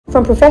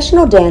From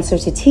professional dancer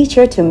to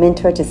teacher to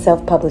mentor to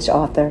self-published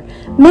author,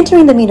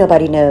 Mentoring the Me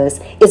Nobody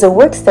Knows is a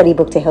work study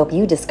book to help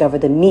you discover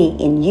the me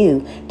in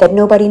you that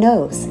nobody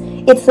knows.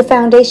 It's the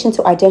foundation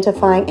to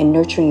identifying and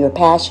nurturing your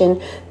passion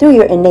through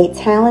your innate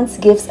talents,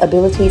 gifts,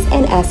 abilities,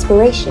 and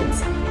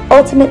aspirations.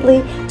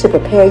 Ultimately, to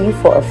prepare you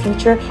for a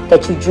future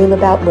that you dream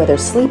about whether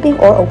sleeping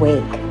or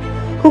awake.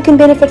 Who can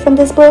benefit from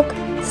this book?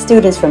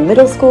 Students from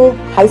middle school,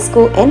 high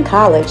school, and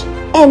college,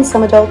 and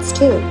some adults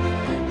too.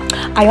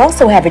 I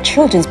also have a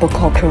children's book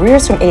called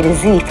Careers from A to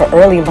Z for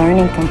early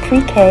learning from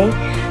pre-K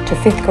to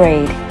 5th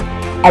grade.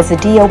 As a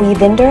DOE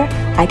vendor,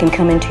 I can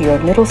come into your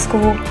middle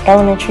school,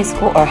 elementary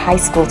school, or high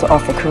school to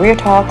offer career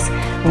talks,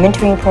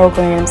 mentoring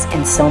programs,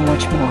 and so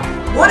much more.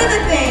 One of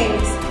the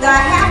things that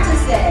I have to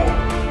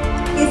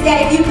say is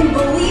that if you can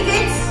believe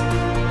it,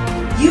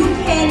 you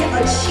can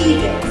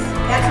achieve it.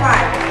 That's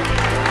right.